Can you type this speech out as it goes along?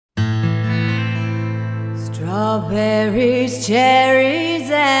Strawberries,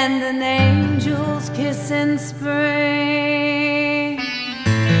 cherries, and an angel's kiss in spring.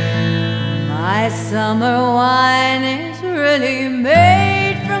 My summer wine is really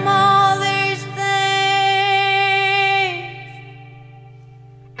made from all these things.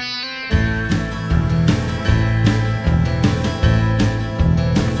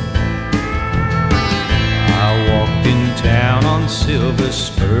 I walked in town on silver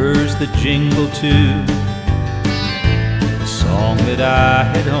spurs that jingle too, a song that I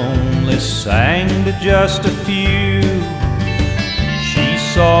had only sang to just a few. She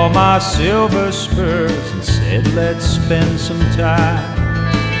saw my silver spurs and said, let's spend some time,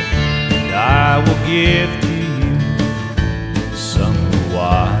 and I will give to you summer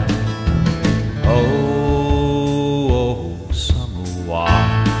wine. Oh, summer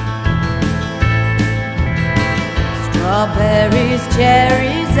wine. Strawberries,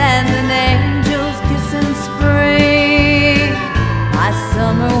 cherries, and an angel's kiss in spring. My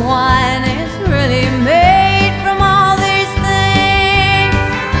summer wine is really made from all these things.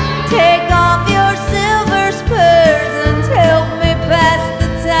 Take off your silver spurs and help me pass the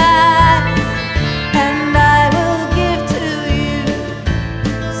time, and I will give to you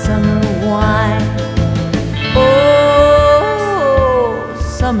summer wine. Oh,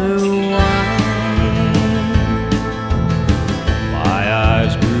 summer wine.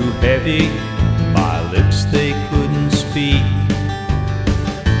 Heavy, my lips they couldn't speak.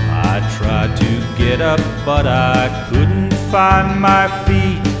 I tried to get up, but I couldn't find my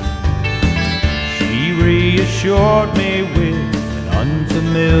feet. She reassured me with an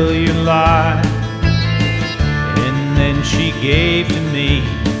unfamiliar lie, and then she gave to me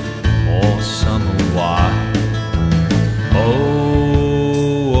more summer wine.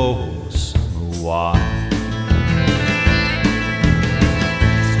 Oh, summer wine.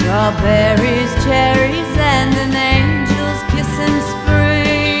 Strawberries, cherries, and an angel's kiss in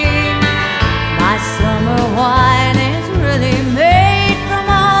spring. My summer wine is really made from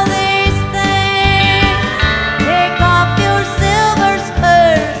all these things. Take off your silver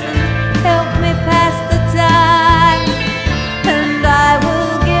spurs and help me pass the time, and I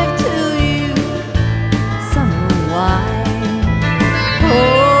will give to you summer wine.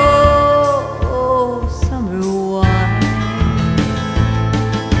 Oh, summer wine.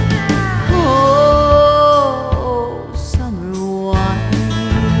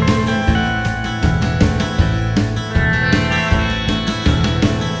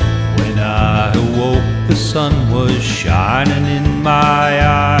 The sun was shining in my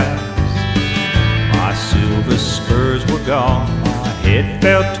eyes. My silver spurs were gone, my head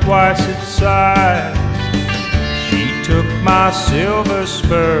felt twice its size. She took my silver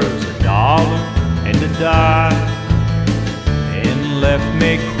spurs, a dollar and a dime, and left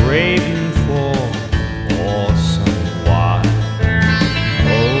me craving for more summer wine.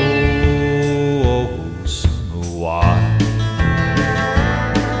 Oh, summer wine.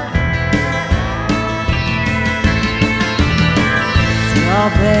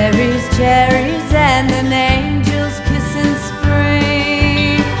 Strawberries, cherries, and an